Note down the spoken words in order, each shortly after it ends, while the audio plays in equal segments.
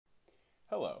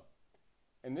Hello.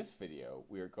 In this video,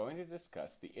 we are going to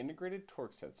discuss the integrated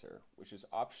torque sensor, which is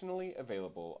optionally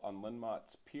available on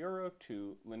LinMot's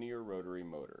PR02 linear rotary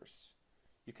motors.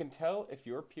 You can tell if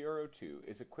your PR02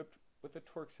 is equipped with a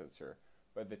torque sensor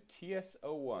by the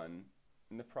TS01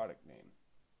 in the product name.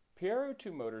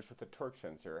 PR02 motors with a torque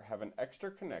sensor have an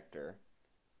extra connector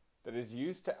that is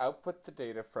used to output the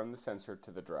data from the sensor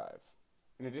to the drive.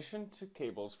 In addition to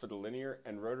cables for the linear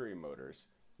and rotary motors,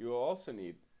 you will also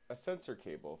need a sensor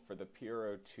cable for the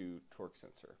PR02 torque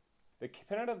sensor. The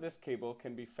pinout of this cable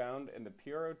can be found in the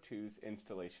PR02's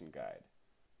installation guide.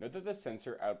 Note that the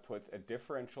sensor outputs a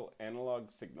differential analog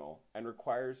signal and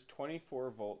requires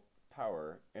 24-volt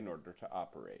power in order to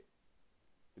operate.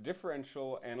 The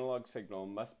differential analog signal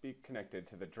must be connected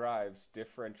to the drive's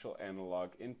differential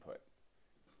analog input.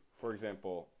 For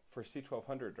example, for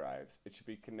C1200 drives, it should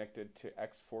be connected to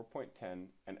X4.10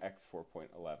 and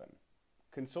X4.11.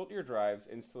 Consult your drive's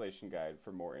installation guide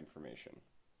for more information.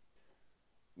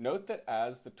 Note that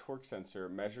as the torque sensor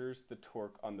measures the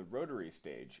torque on the rotary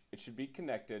stage, it should be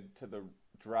connected to the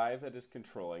drive that is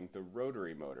controlling the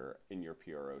rotary motor in your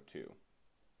PR02.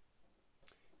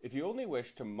 If you only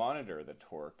wish to monitor the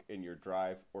torque in your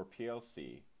drive or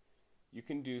PLC, you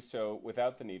can do so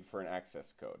without the need for an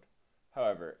access code.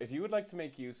 However, if you would like to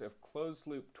make use of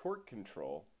closed-loop torque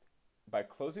control by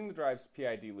closing the drive's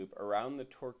PID loop around the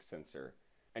torque sensor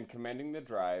and commanding the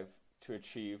drive to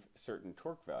achieve certain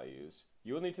torque values,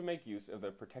 you will need to make use of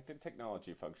the protected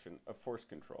technology function of force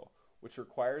control, which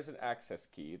requires an access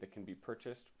key that can be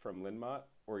purchased from LinMot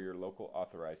or your local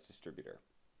authorized distributor.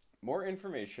 More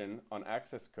information on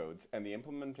access codes and the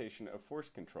implementation of force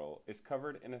control is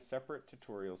covered in a separate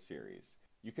tutorial series.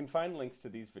 You can find links to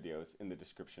these videos in the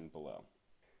description below.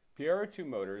 PR02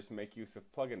 motors make use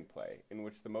of plug-and-play, in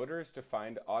which the motor is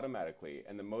defined automatically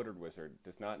and the motor wizard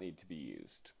does not need to be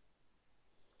used.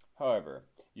 However,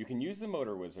 you can use the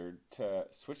motor wizard to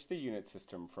switch the unit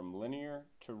system from linear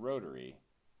to rotary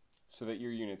so that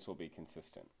your units will be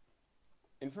consistent.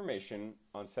 Information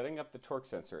on setting up the torque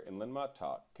sensor in LinMot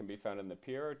Talk can be found in the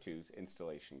PR02's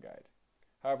installation guide.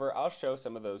 However, I'll show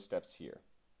some of those steps here.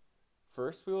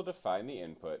 First, we will define the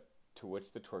input to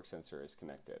which the torque sensor is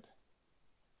connected.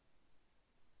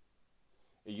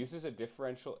 It uses a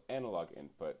differential analog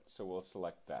input, so we'll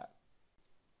select that.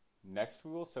 Next,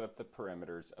 we will set up the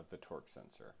parameters of the torque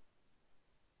sensor.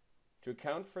 To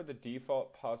account for the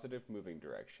default positive moving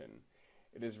direction,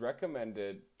 it is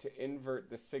recommended to invert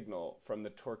the signal from the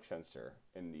torque sensor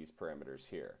in these parameters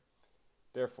here.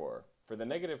 Therefore, for the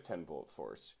negative 10-volt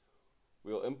force,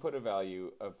 we will input a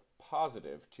value of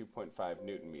positive 2.5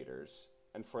 Newton meters,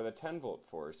 and for the 10-volt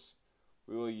force,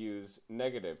 we will use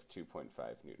negative 2.5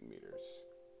 Newton meters.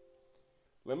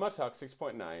 LinMot Talk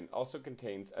 6.9 also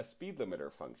contains a speed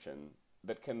limiter function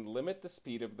that can limit the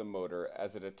speed of the motor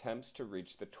as it attempts to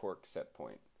reach the torque set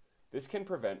point. This can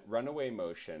prevent runaway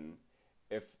motion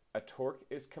if a torque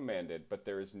is commanded but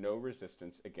there is no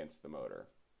resistance against the motor.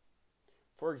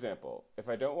 For example, if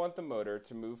I don't want the motor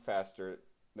to move faster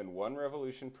than 1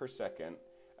 revolution per second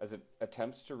as it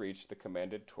attempts to reach the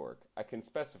commanded torque, I can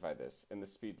specify this in the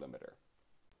speed limiter.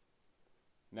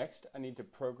 Next, I need to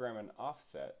program an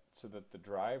offset so that the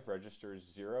drive registers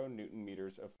 0 Newton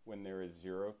meters of when there is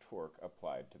 0 torque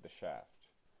applied to the shaft.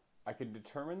 I can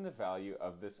determine the value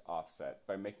of this offset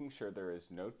by making sure there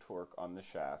is no torque on the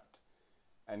shaft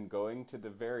and going to the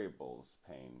variables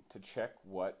pane to check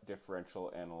what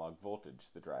differential analog voltage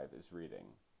the drive is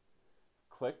reading.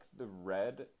 Click the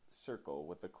red circle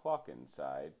with the clock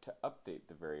inside to update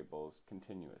the variables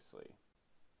continuously.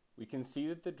 We can see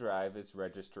that the drive is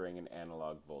registering an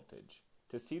analog voltage.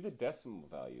 To see the decimal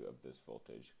value of this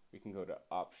voltage, we can go to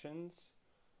Options,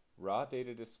 Raw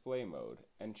Data Display Mode,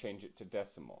 and change it to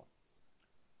decimal.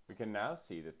 We can now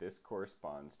see that this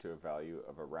corresponds to a value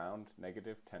of around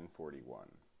negative 1041.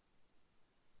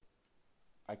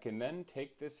 I can then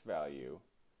take this value,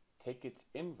 take its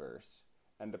inverse,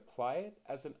 and apply it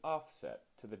as an offset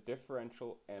to the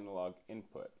differential analog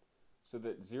input so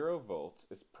that 0 volts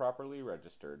is properly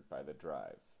registered by the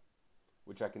drive,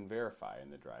 which I can verify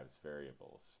in the drive's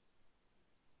variables.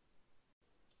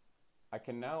 I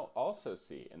can now also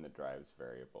see in the drive's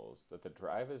variables that the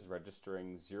drive is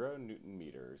registering 0 Newton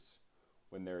meters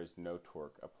when there is no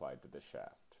torque applied to the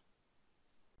shaft.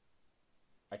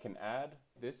 I can add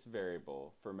this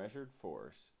variable for measured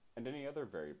force and any other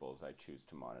variables I choose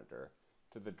to monitor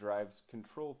to the drive's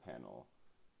control panel.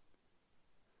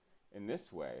 In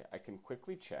this way, I can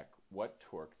quickly check what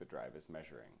torque the drive is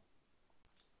measuring.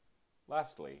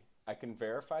 Lastly, I can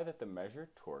verify that the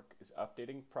measured torque is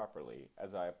updating properly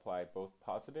as I apply both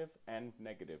positive and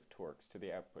negative torques to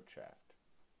the output shaft.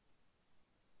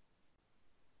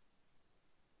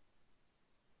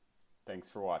 Thanks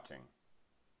for watching.